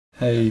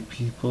Hey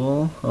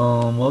people,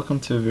 welcome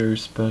to a very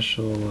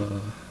special,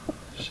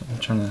 I'm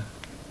trying to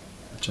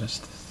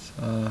adjust this,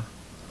 a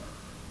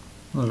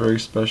very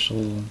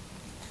special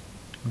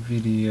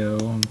video.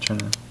 I'm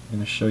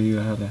gonna show you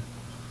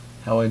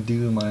how I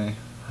do my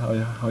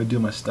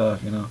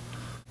stuff,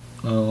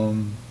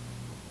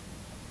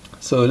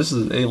 so this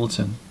is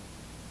Ableton.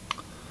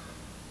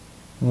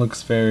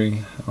 Looks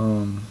very,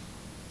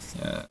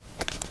 yeah,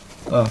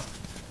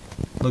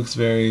 looks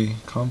very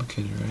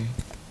complicated, right?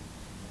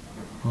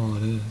 Oh,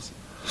 it is.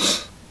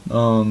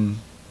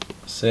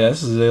 So yeah,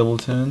 this is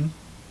Ableton.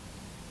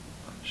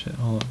 Shit,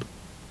 hold on.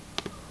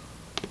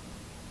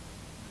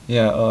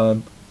 Yeah,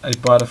 I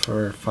bought it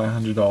for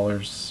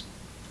 $500.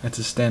 It's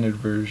a standard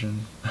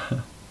version.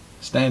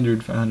 Standard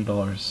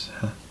 $500.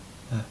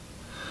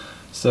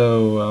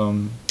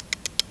 So,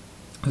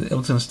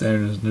 Ableton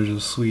standard, there's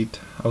a suite.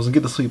 I was gonna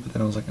get the suite, but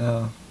then I was like,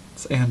 oh,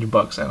 it's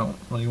 $800. I don't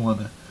really want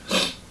to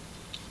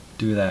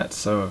do that.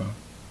 So,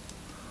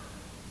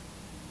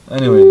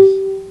 anyways.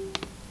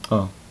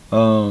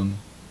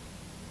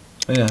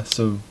 Yeah,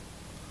 so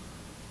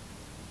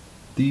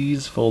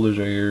these folders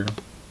right here,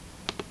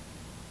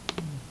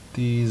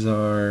 these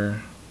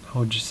are,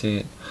 how would you say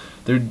it?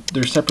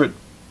 They're separate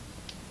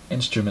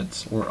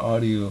instruments or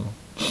audio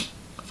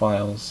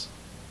files,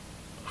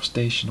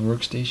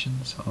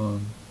 workstations.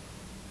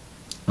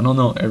 I don't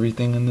know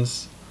everything in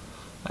this.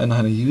 I know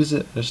how to use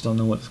it, I just don't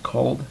know what it's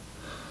called.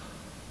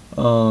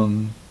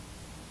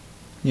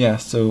 Yeah,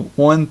 so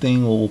one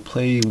thing will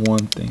play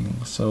one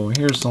thing. So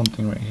here's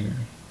something right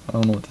here. I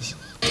don't know what this is.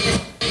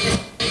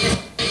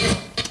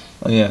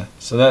 Oh yeah,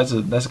 so that's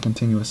a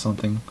continuous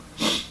something.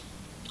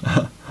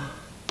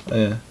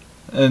 Yeah,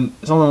 and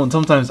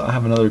sometimes I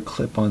have another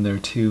clip on there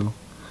too,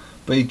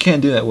 but you can't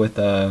do that with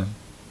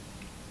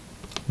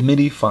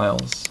MIDI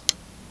files.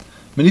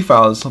 MIDI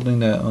file is something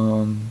that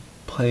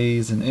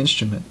plays an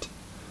instrument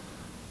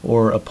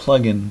or a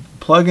plugin. A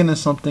plugin is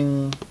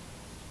something.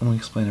 Let me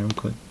explain it real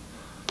quick.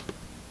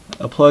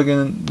 A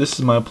plugin. This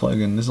is my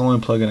plugin. This is the only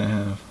plugin I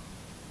have.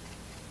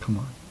 Come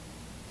on.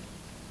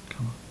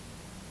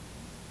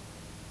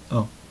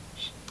 Oh,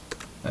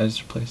 I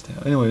just replaced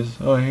that. Anyways,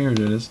 oh, here it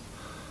is.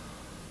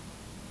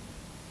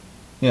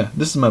 Yeah,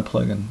 this is my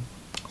plugin.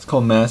 It's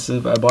called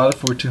Massive. I bought it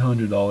for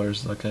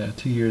 $200 like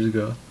 2 years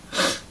ago.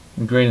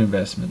 A great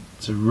investment.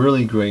 It's a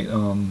really great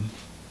what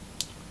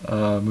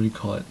do you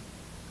call it?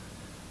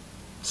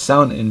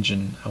 Sound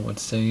engine, I would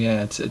say.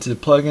 Yeah, it's a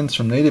plugin. It's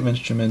from Native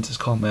Instruments. It's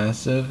called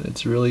Massive.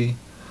 It's really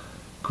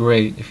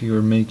great if you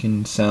were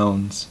making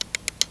sounds.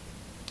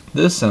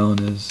 This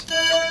sound is.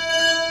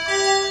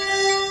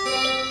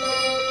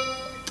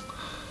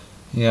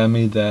 Yeah, I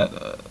made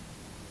that.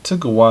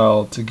 Took a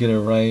while to get it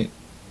right.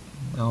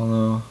 I don't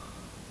know.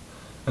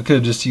 I could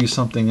have just used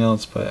something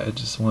else, but I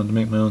just wanted to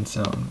make my own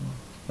sound.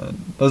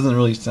 It doesn't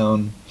really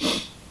sound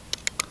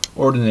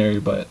ordinary,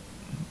 but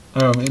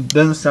it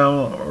doesn't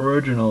sound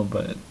original,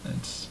 but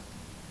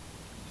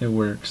it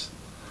works.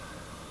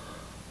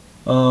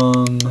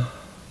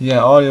 Yeah,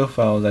 audio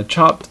files. I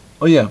chopped.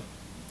 Oh yeah,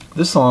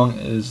 this song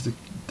is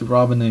the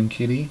Robin Named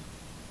Kitty.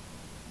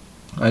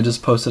 I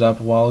just posted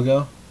up a while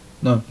ago.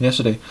 No,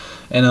 yesterday,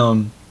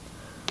 and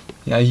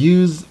yeah, I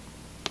used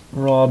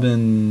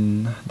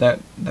Robin,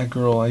 that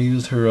girl. I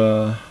used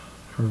her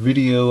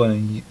video,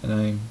 and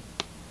I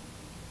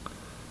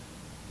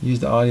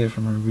used the audio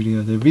from her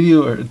video. The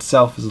video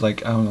itself is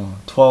like, I don't know,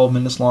 12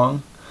 minutes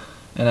long,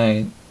 and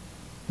I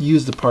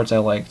used the parts I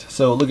liked.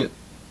 So look at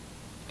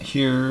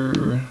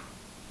here.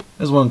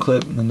 There's one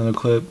clip and another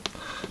clip.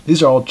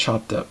 These are all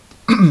chopped up.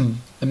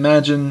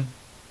 Imagine.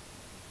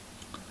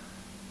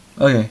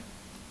 Okay.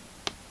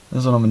 This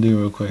is what I'm gonna do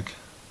real quick.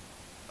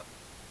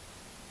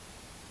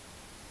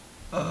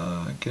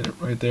 Get it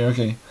right there.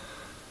 Okay.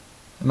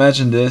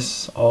 Imagine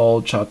this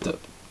all chopped up,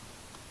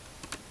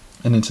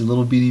 and it's a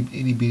little itty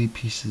bitty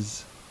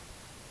pieces.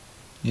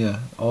 Yeah,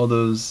 all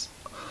these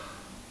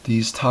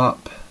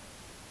top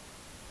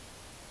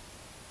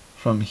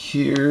from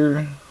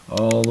here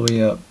all the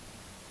way up.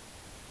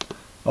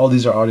 All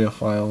these are audio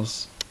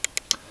files.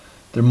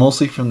 They're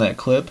mostly from that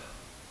clip.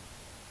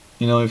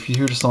 You know, if you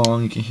hear the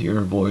song, you can hear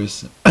her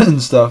voice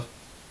and stuff.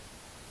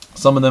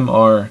 Some of them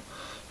are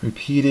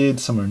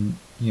repeated, some are,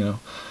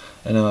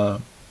 and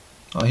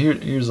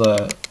here's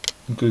a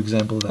good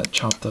example of that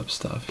chopped up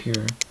stuff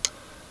here.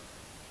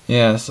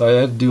 Yeah, so I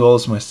had to do all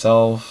this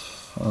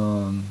myself.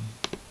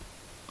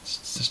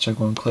 Let's just check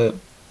one clip.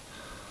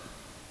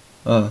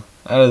 Out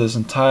of this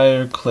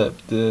entire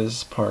clip,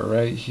 this part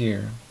right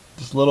here,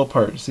 this little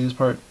part, see this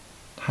part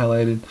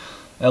highlighted?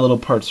 That little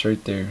part's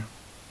right there.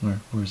 Where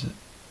is it?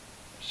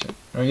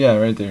 Oh yeah,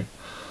 right there.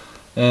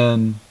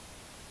 And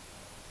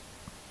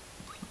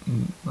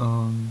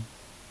how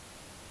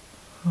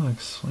do I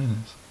explain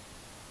this?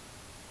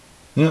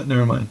 Yeah,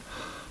 never mind.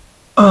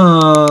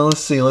 Let's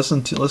see. Let's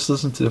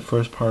listen to the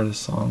first part of the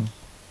song.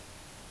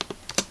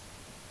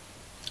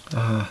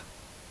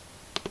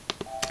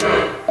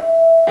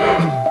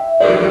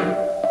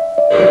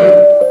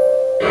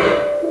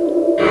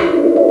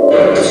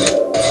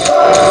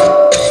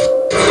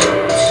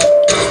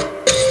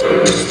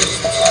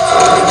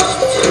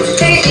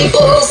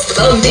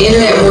 of the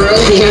internet world.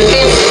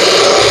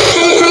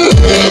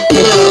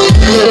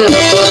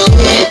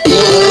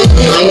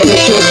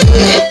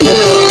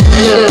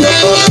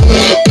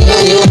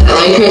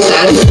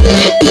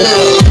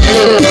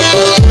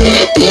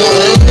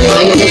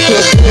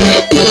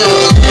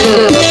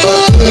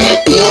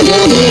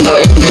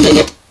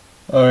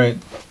 Alright,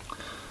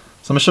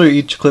 so I'm going to show you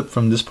each clip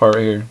from this part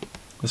right here.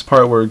 This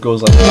part where it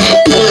goes like,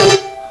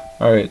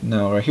 alright,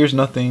 now right here's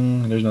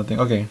nothing, there's nothing.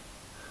 Okay,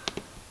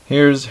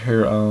 here's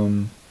her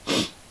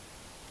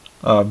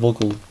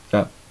vocal,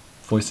 got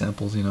voice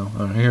samples, you know.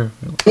 Here.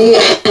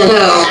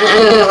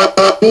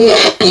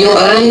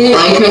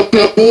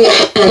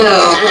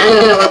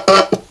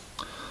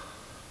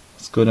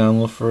 Let's go down a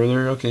little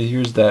further. Okay,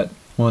 here's that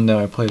one that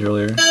I played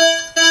earlier.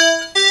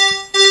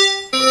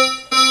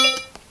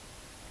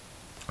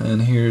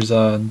 And here's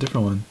a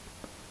different one.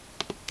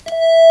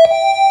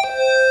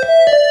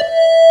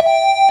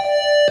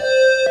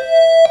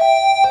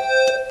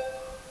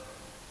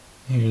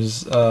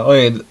 Here's oh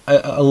yeah,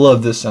 I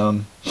love this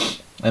sound.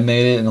 I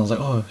made it and I was like,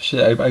 oh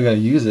shit, I gotta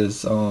use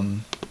this.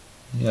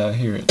 Yeah, I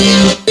hear it.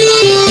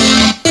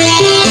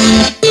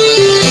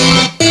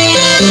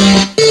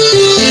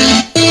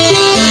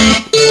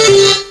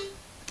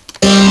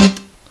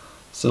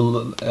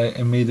 So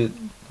I made it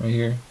right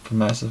here for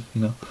Massive,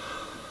 you know.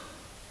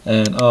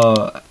 And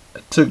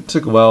it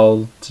took a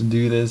while to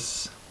do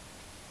this,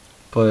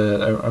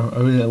 but I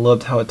really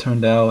loved how it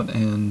turned out,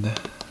 and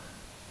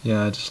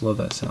yeah, I just love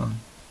that sound.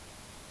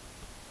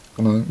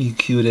 I'm gonna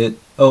EQ'd it.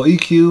 Oh,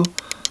 EQ,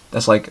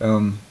 that's like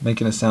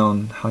making it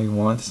sound how you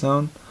want it to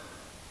sound.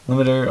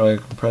 Limiter or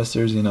like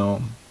compressors, you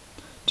know,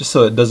 just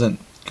so it doesn't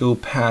go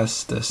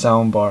past the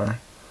sound bar,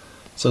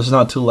 so it's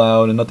not too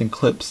loud and nothing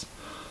clips.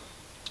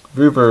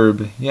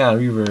 Reverb, yeah,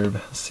 reverb.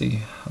 Let's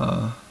see,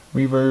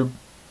 reverb.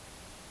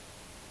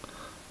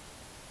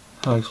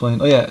 How to explain?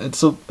 Oh yeah, it's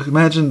so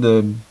imagine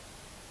the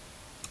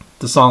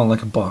song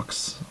like a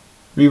box.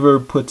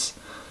 Reverb puts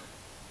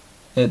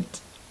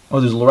it. Oh,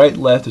 there's the right,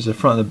 left. There's the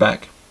front and the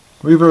back.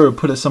 Reverb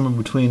put it somewhere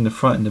between the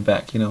front and the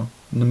back. You know,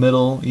 in the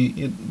middle.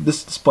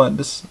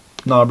 This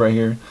knob right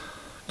here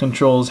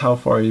controls how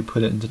far you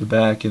put it into the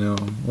back. You know,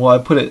 well, I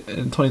put it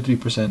in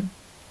 23%,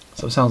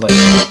 so it sounds like.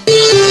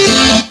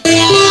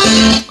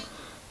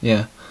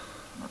 Yeah.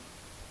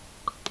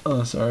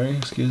 Oh, sorry.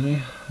 Excuse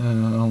me. I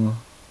don't know.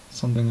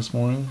 Something this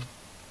morning.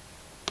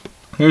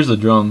 Here's the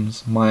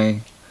drums.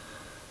 I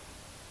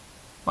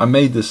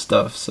made this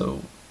stuff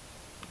so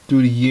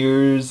through the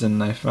years,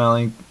 and I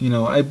finally, you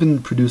know, I've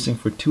been producing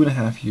for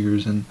 2.5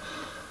 years, and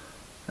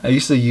I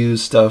used to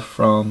use stuff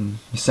from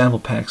sample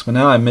packs, but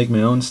now I make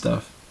my own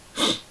stuff.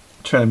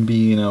 Try and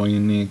be, you know,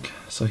 unique.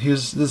 So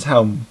this is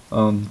how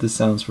this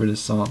sounds for this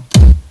song.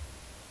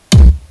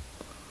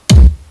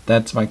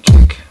 That's my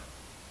kick.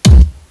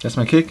 That's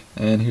my kick,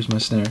 and here's my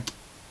snare.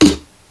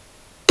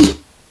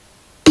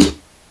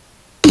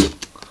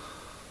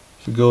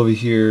 If we go over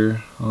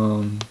here,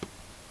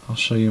 I'll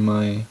show you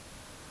my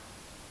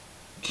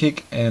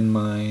kick and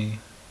my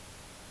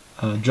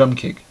drum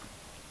kick.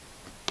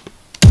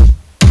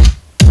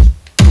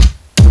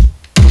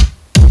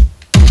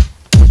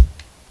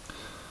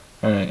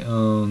 Alright,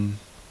 oh,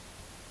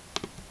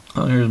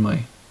 here's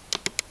my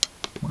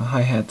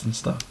hi-hats and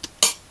stuff.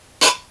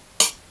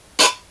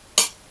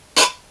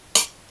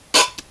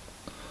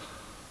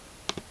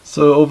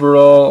 So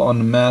overall on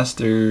the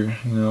master,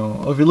 you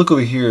know, if you look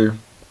over here,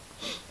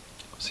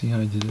 see how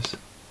I do this.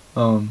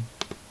 What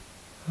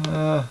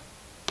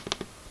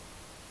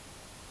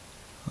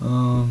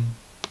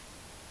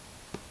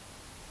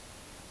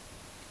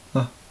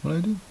did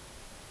I do?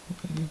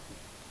 What did I do?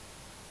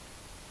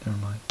 Never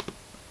mind.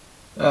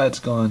 It's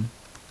gone.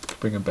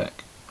 Bring it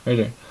back.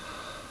 Right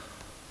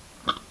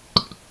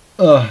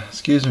there.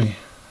 Excuse me.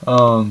 If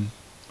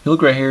you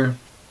look right here,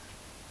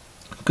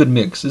 good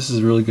mix. This is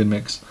a really good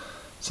mix.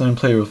 So I'm gonna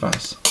play real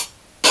fast.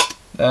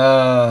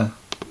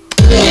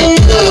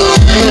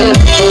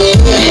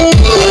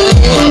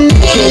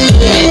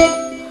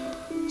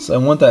 So I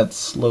want that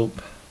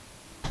slope.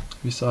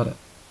 We saw that.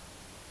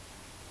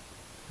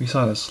 We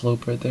saw that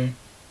slope right there.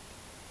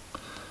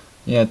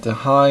 Yeah, the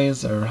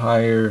highs are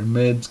higher,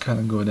 mids kind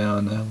of go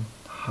down.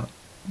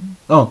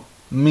 Oh,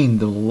 I mean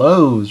the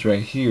lows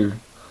right here.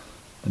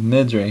 The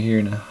mids right here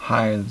and the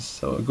highs.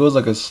 So it goes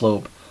like a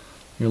slope.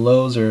 Your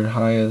lows are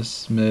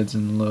highest, mids,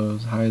 and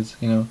lows, highs.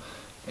 You know,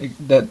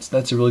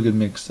 that's a really good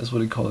mix. That's what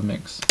we call a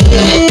mix.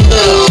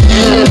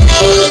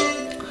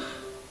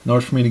 In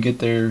order for me to get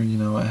there, you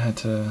know, I had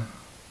to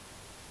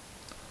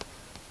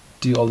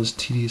do all this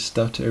tedious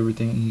stuff to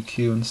everything,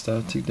 EQ and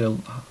stuff.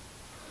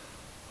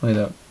 Wait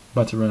up,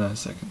 about to run out of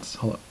seconds.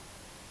 Hold up.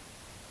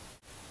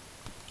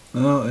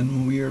 Oh,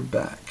 and we are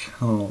back.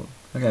 Oh,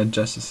 I gotta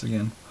adjust this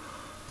again.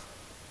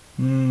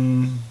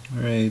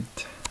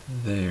 Right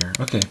there.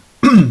 Okay.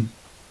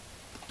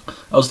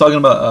 I was talking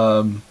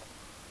about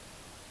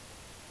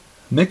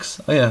mix.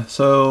 Oh yeah.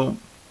 So,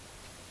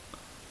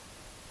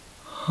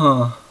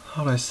 how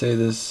do I say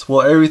this?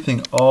 Well,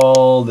 everything,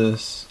 all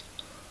this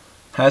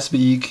has to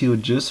be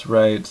EQ'd just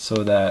right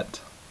so that,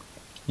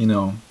 you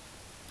know,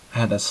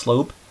 had that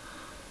slope.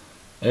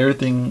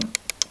 Everything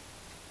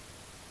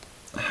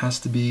has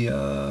to be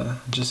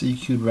just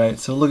EQ'd right.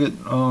 So look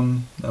at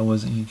that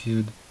wasn't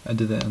EQ'd. I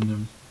did that under.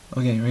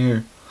 Okay, right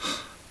here,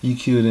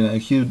 EQ'd and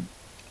I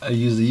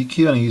used the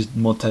EQ and I used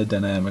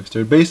multi-dynamics.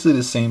 They're basically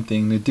the same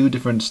thing. They do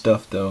different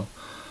stuff though.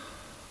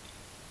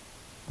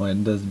 Well,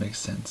 it does make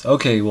sense.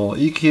 Okay, well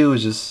EQ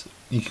is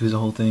the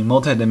whole thing.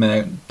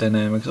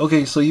 Multi-dynamics.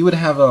 Okay, so you would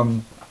have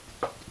let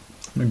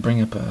me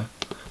bring up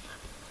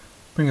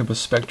a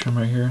spectrum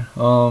right here.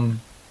 Well,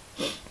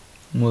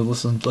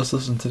 let's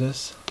listen to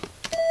this.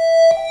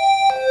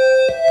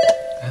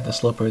 I had the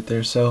slope right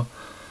there. So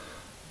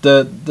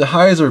the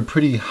highs are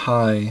pretty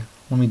high.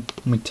 Let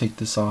me take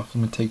this off.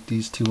 Let me take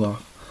these two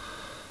off.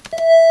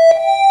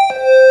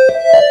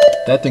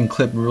 That thing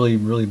clipped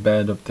really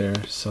bad up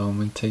there. So I'm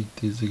gonna take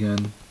these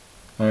again.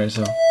 All right,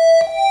 so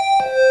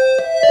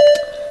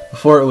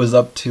before it was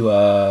up to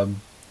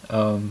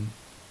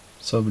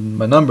so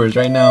my numbers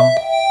right now,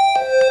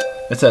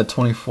 it's at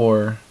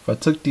 24. If I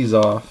took these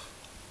off,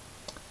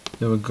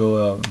 it would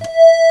go up.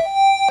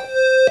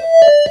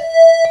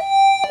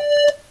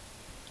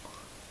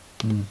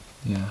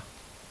 Yeah.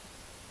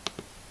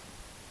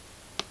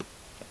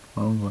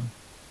 Wrong one.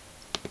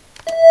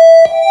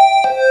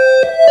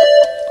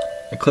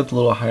 It clipped a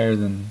little higher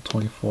than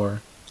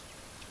 24.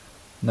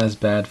 And that's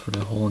bad for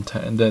the whole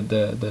entire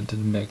the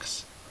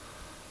mix.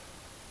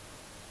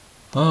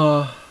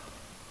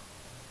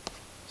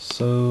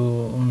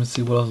 So let me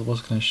see what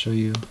else can I show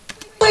you.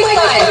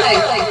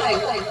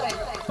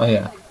 Oh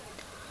yeah,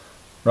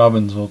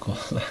 Robin's vocal.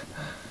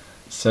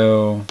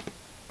 So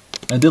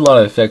I did a lot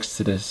of effects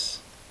to this.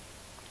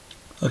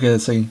 Okay,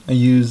 let's say I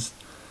used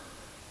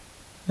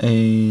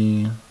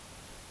a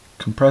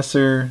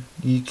compressor,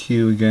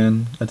 EQ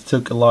again. I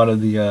took a lot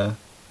of the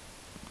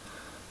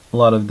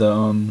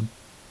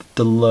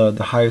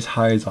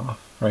highs off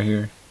right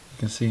here. You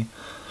can see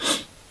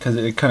because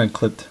it kind of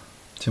clipped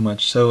too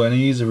much. So I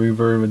use a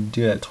reverb and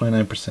do that at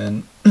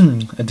 29%.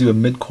 I do a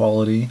mid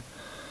quality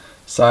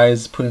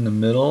size, put in the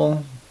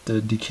middle.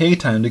 The decay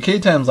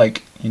time's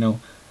like, you know,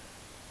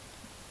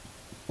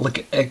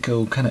 like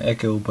echo, kind of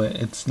echo, but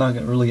it's not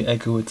really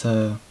echo. It's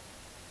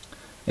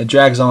it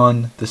drags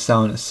on the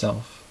sound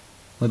itself.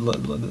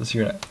 Let's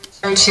hear that.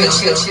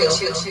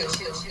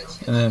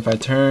 And then if I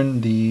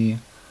turn the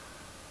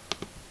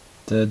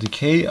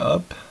decay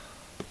up,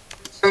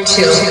 you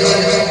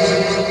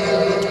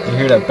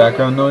hear that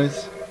background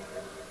noise?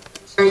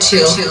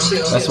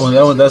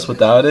 That's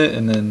without it,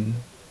 and then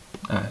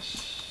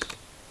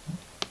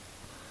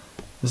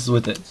this is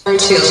with it.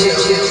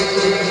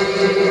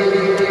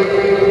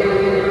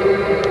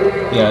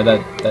 Yeah,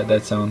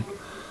 that sound.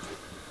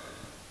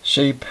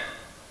 Shape,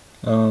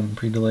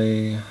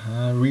 pre-delay,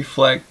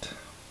 reflect.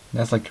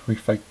 That's like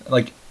reflect,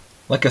 like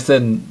I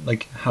said,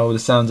 like how the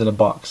sound's in a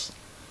box.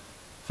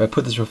 If I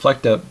put this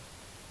reflect up,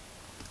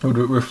 it would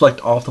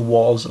reflect off the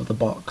walls of the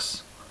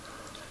box.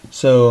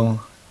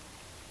 So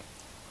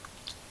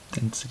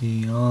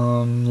density,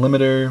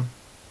 limiter.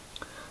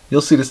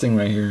 You'll see this thing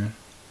right here.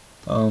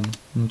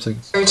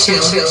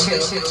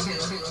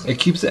 It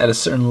keeps it at a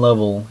certain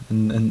level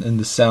in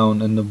the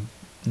sound and the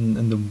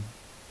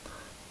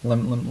let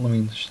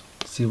me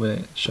show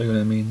you what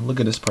I mean.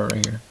 Look at this part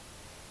right here.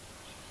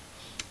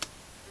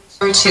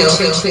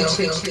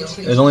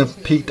 It only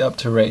peaked up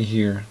to right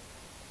here.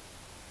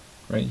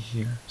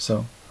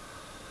 So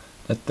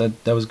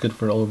that was good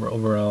for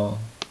overall.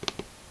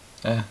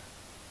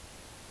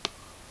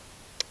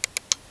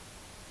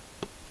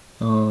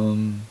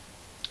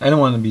 I don't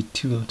want to be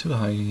too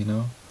high, you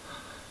know.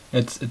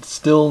 It's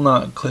still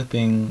not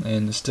clipping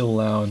and it's still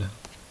loud.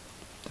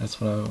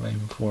 That's what I'm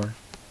aiming for.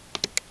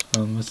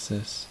 What's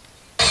this?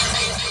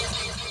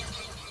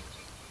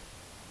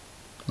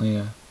 Oh,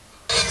 yeah.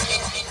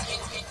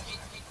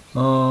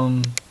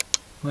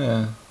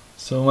 Yeah.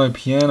 So my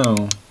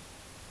piano,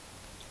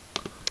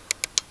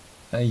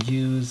 I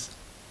use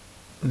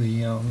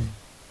the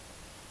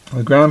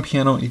grand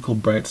piano equal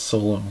bright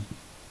solo,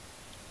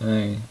 and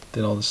I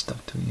did all this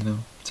stuff to it, you know,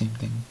 same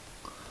thing.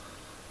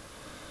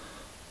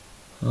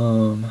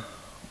 Oh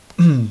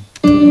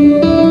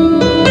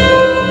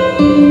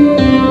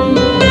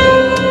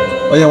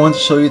yeah, I want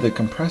to show you the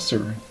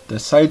compressor, the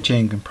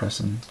sidechain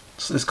compression.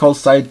 It's called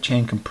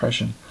sidechain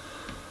compression.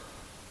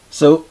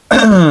 So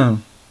the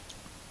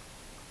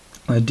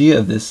idea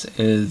of this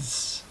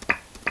is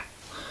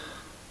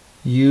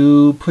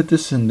you put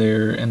this in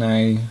there, and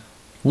I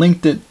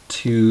linked it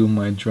to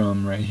my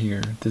drum right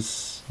here.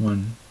 This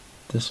one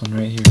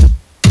right here.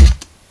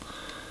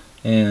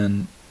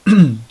 And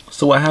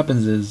so what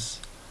happens is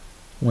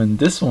when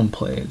this one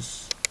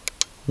plays,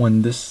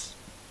 when the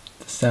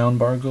sound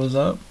bar goes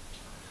up,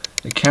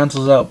 it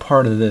cancels out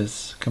part of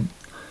this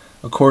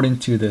according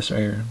to this right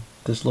here,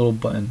 this little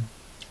button.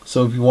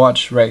 So if you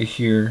watch right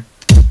here,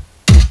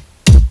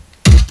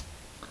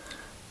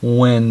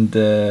 when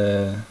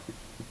the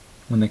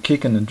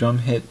kick and the drum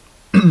hit,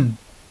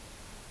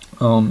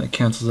 it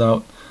cancels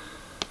out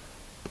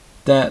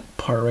that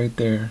part right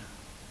there.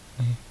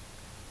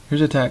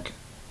 Here's attack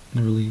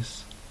and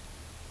release.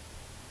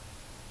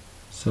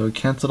 So it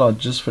canceled out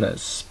just for that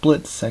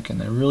split second,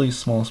 that really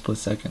small split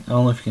second. I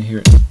don't know if you can hear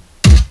it.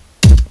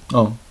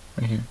 Oh,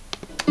 right here.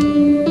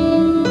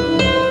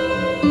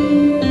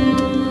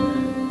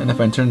 And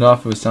if I turned it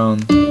off, it would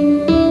sound.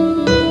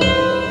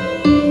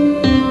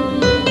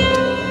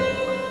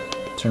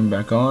 Turn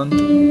back on.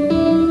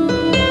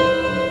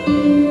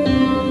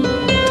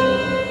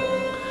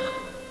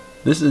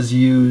 This is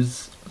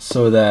used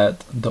so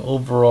that the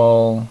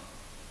overall,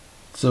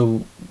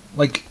 so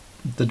like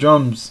the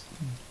drums,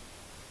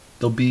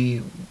 they'll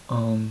be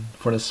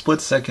for the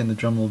split second, the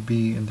drum will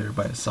be in there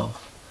by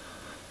itself,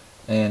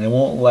 and it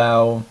won't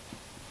allow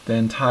the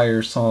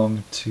entire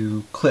song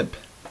to clip.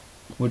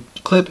 What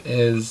clip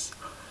is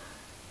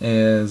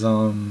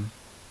going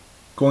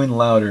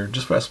louder.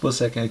 Just for a split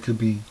second, it could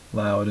be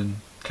loud and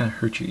kind of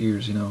hurt your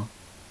ears, you know.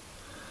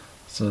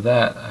 So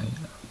that I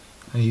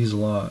use a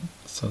lot,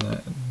 so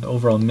that the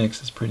overall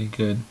mix is pretty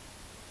good.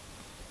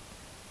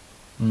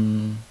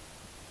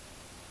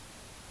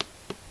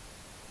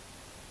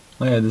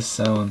 Oh yeah, this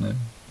sound,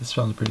 this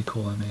sounds pretty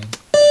cool I made.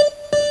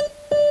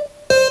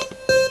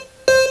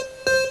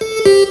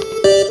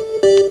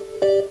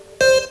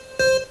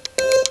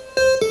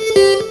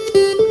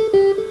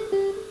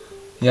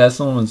 Yeah, this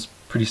one was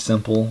pretty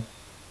simple.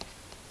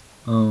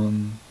 I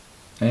didn't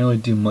really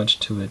do much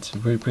to it. It's a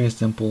pretty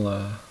simple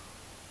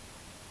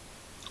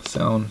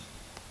sound.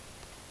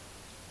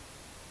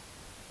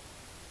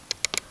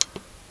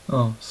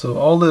 Oh, so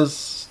all this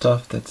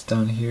stuff that's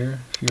down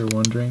here, if you're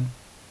wondering,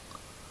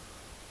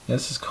 yeah,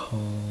 this is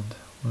called,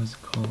 what is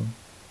it called?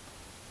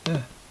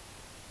 Yeah,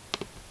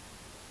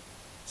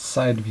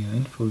 side view,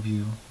 info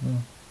view.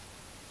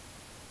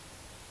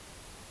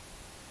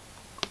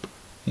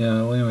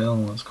 Yeah, well, anyway, I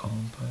don't know what it's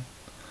called, but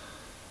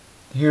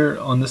here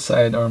on this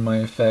side are my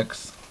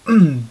effects.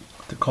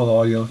 They're called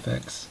audio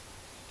effects.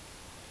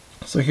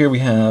 So here we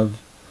have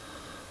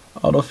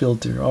auto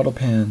filter, auto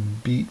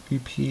pan, beat,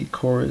 repeat,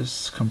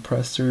 chorus,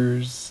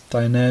 compressors,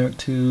 dynamic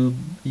tube,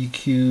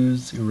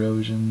 EQs,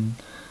 erosion,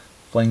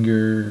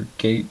 flanger,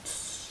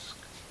 gates,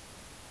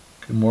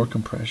 more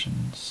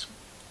compressions,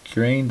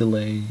 grain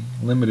delay,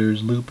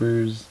 limiters,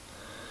 loopers,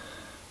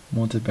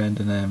 multiband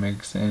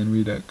dynamics, and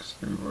redux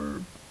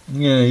reverb.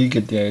 Yeah, you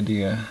get the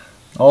idea.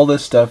 All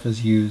this stuff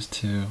is used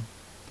to,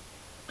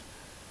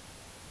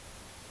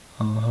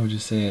 how would you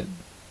say it?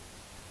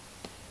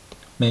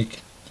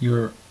 Make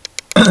your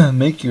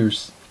make your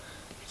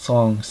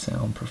song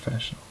sound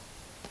professional.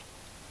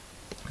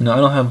 You know, I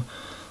don't have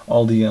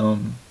all the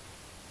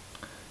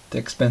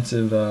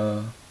expensive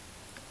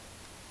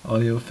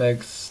audio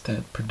effects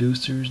that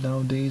producers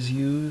nowadays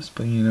use,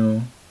 but you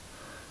know,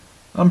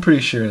 I'm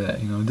pretty sure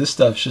that, you know, this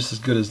stuff's just as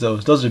good as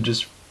those. Those are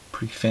just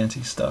pretty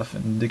fancy stuff,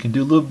 and they can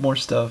do a little more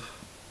stuff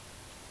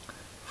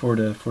for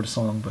the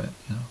song, but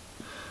you know,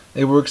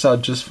 it works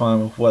out just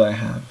fine with what I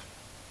have.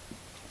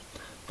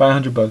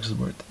 $500 is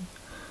worth it.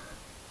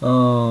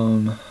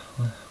 What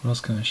else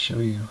can I show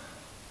you?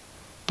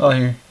 Oh,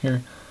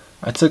 here.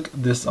 I took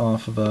this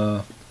off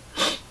of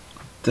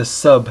this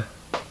sub.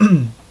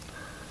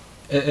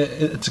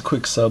 It's a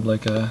quick sub,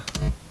 like a.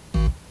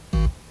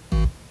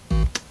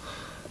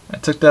 I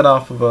took that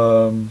off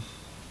of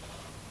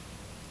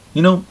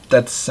you know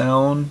that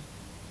sound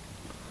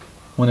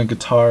when a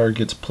guitar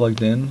gets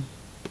plugged in?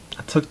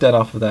 I took that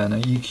off of that and I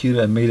EQ'd it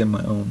and made it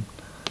my own.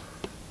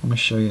 I'm gonna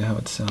show you how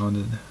it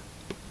sounded.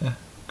 Yeah,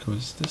 it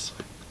goes this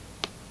way.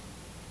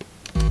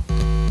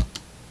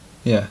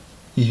 Yeah,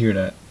 you hear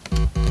that.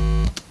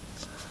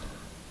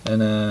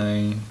 And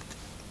I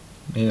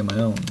made it my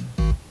own.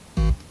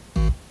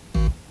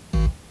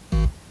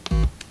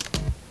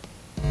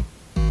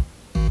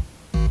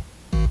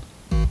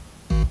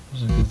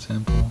 Here's a good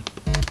example.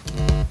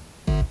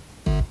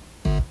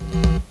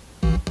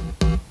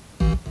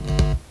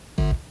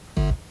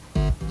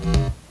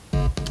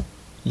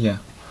 Yeah.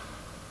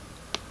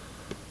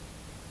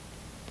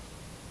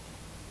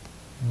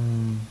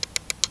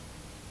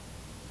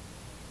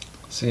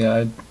 So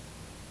yeah,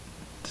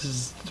 this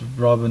is the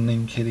Robin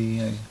named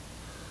Kitty.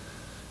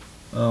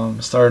 I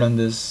started on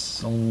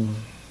this, I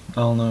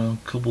don't know,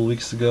 a couple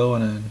weeks ago,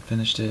 and I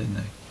finished it, and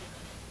I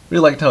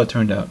really liked how it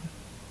turned out.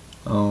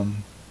 I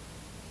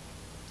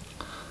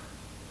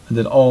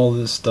did all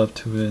this stuff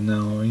to it.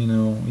 Now, you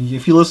know,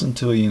 if you listen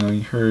to it, you know,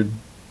 you heard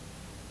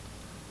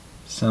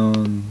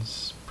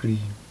sounds pretty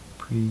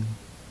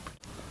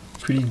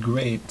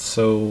great.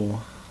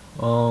 So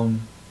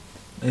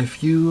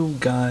if you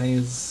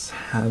guys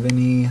have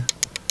any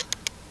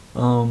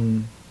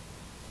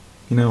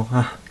you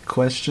know,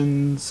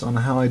 questions on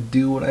how I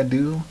do what I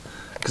do,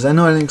 because I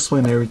know I didn't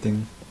explain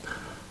everything,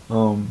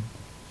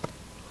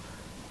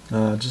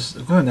 just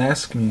go ahead and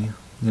ask me.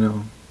 You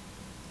know,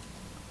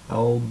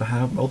 I'll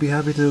be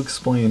happy to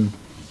explain.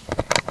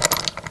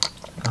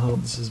 I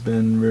hope this has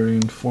been very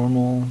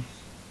informal.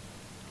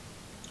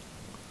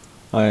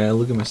 Alright,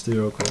 look at my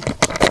studio real quick.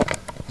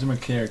 These are my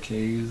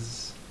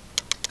KRKs.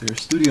 They're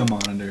studio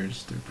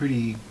monitors. They're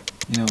pretty,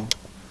 you know,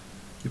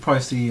 you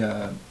probably see,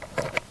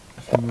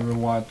 if you ever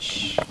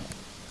watch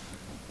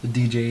the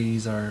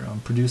DJs or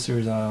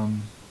producers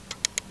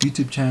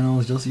YouTube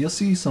channels. You'll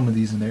see some of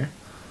these in there.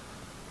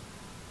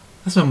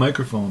 That's my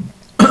microphone.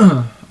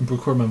 I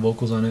record my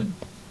vocals on it.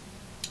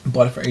 I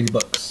bought it for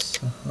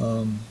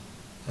 $80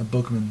 at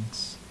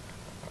Bookman's.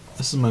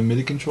 This is my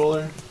MIDI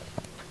controller.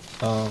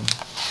 I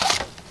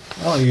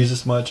don't use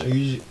this much.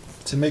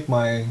 To make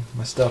my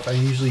stuff, I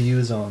usually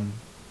use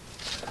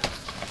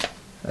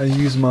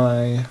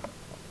my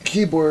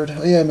keyboard.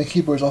 Oh yeah, my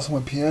keyboard is also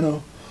my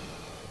piano.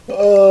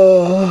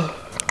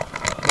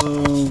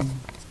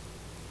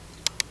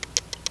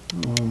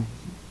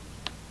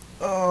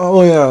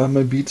 Oh yeah,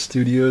 my Beat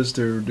Studios.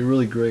 They're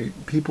really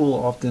great. People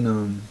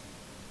often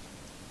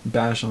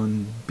bash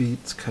on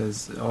Beats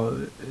because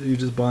you're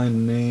just buying a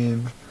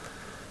name.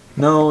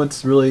 No,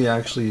 it's really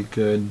actually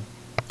good.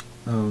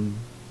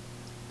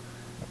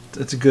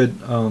 It's a good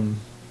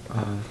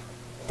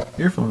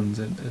earphones.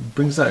 It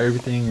brings out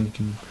everything, and you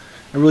can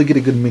really get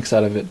a good mix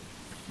out of it.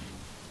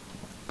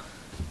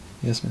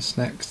 Yes, my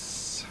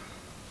snacks.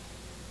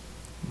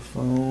 The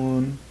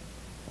phone.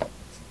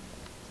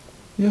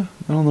 Yeah,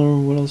 I don't know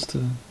what else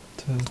to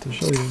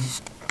show you.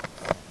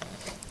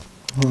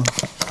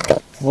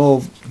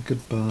 Well,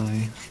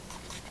 goodbye.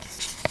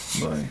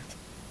 Bye.